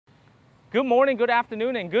Good morning, good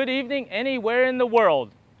afternoon, and good evening anywhere in the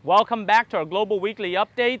world. Welcome back to our Global Weekly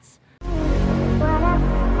Updates.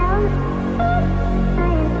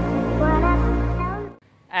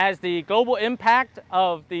 As the global impact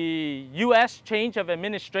of the U.S. change of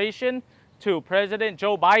administration to President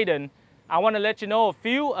Joe Biden, I want to let you know a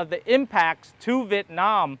few of the impacts to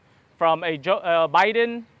Vietnam from a Joe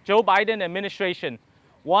Biden administration.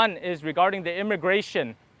 One is regarding the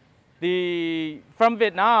immigration. From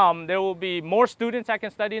Vietnam, there will be more students that can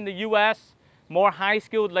study in the U.S., more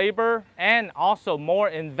high-skilled labor, and also more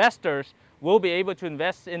investors will be able to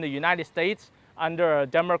invest in the United States under a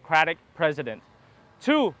Democratic president.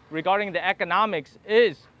 Two, regarding the economics,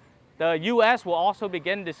 is the U.S. will also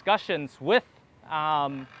begin discussions with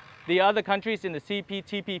the other countries in the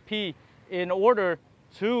CPTPP in order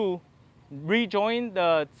to rejoin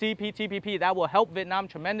the CPTPP. That will help Vietnam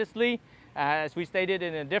tremendously, as we stated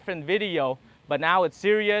in a different video, but now it's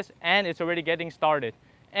serious and it's already getting started.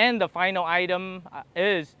 And the final item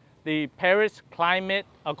is the Paris Climate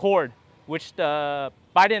Accord, which the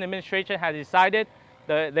Biden administration has decided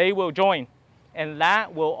that they will join. And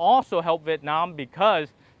that will also help Vietnam because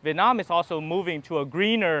Vietnam is also moving to a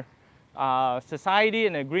greener society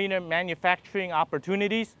and a greener manufacturing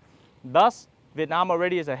opportunities. Thus, Vietnam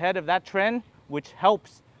already is ahead of that trend, which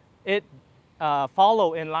helps it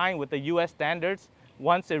follow in line with the U.S. standards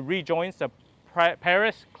once it rejoins the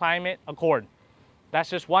Paris Climate Accord.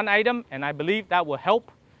 That's just one item, and I believe that will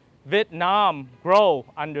help Vietnam grow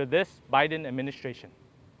under this Biden administration.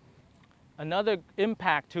 Another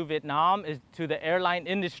impact to Vietnam is to the airline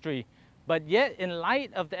industry. But yet, in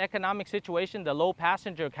light of the economic situation, the low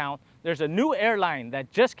passenger count, there's a new airline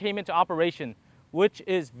that just came into operation, which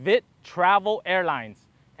is Viet Travel Airlines.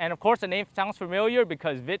 And of course, the name sounds familiar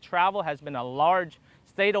because Viet Travel has been a large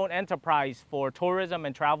state-owned enterprise for tourism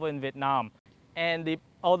and travel in Vietnam. And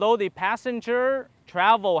although the passenger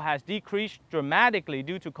travel has decreased dramatically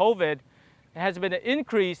due to COVID, there has been an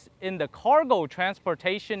increase in the cargo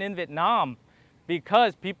transportation in Vietnam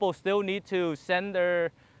because people still need to send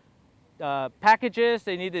their packages,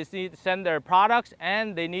 they need to send their products,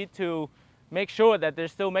 and they need to make sure that they're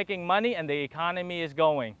still making money and the economy is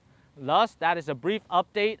going. Thus, that is a brief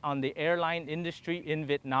update on the airline industry in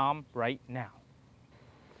Vietnam right now.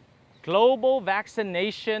 Global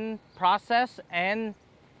vaccination process and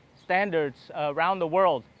standards around the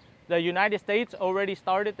world. The United States already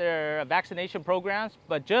started their vaccination programs,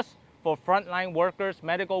 but just for frontline workers,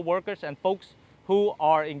 medical workers, and folks who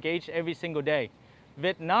are engaged every single day.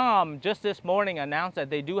 Vietnam just this morning announced that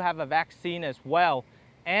they do have a vaccine as well,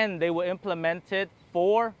 and they will implement it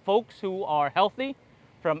for folks who are healthy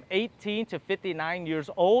from 18 to 59 years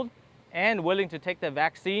old and willing to take the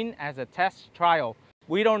vaccine as a test trial.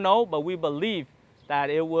 We don't know, but we believe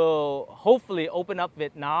that it will hopefully open up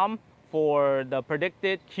Vietnam for the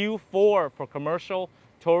predicted Q4 for commercial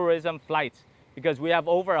tourism flights, because we have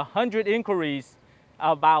over 100 inquiries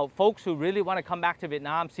about folks who really want to come back to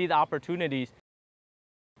Vietnam, see the opportunities.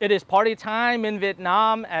 It is party time in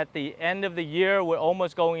Vietnam at the end of the year. We're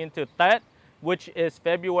almost going into Tết, which is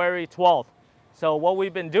February 12th. So what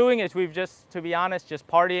we've been doing is we've just, to be honest, just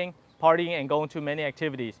partying and going to many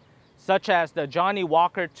activities, such as the Johnny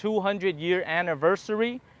Walker 200-year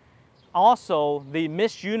anniversary. Also, the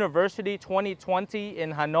Miss University 2020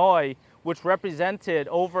 in Hanoi, which represented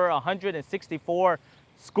over 164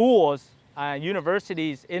 schools,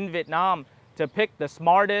 universities in Vietnam to pick the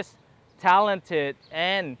smartest, talented,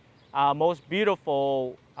 and most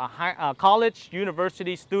beautiful college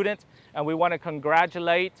university students. And we want to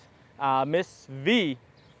congratulate Miss V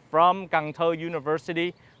from Càng Thơ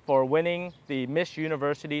University for winning the Miss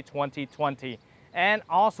University 2020. And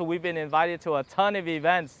also, we've been invited to a ton of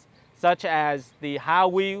events, such as the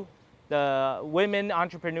HAWI, the Women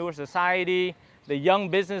Entrepreneur Society, the Young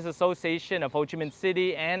Business Association of Ho Chi Minh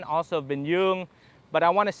City, and also Bình Dương. But I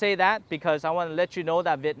want to say that because I want to let you know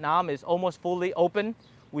that Vietnam is almost fully open.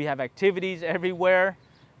 We have activities everywhere,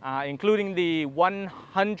 including the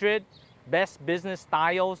 100 Best Business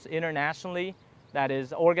Styles internationally that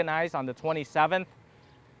is organized on the 27th.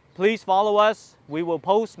 Please follow us. We will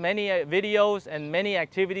post many videos and many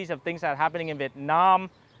activities of things that are happening in Vietnam.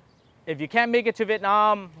 If you can't make it to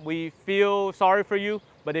Vietnam, we feel sorry for you.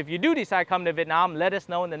 But if you do decide to come to Vietnam, let us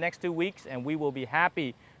know in the next 2 weeks and we will be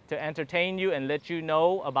happy to entertain you and let you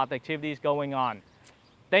know about the activities going on.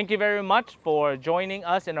 Thank you very much for joining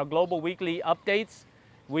us in our Global Weekly Updates.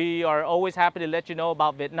 We are always happy to let you know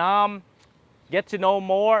about Vietnam. Get to know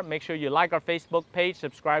more. Make sure you like our Facebook page,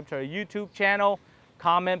 subscribe to our YouTube channel,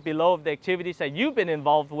 comment below of the activities that you've been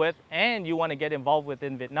involved with and you want to get involved with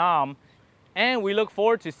in Vietnam. And we look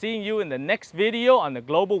forward to seeing you in the next video on the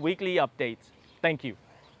Global Weekly Updates. Thank you.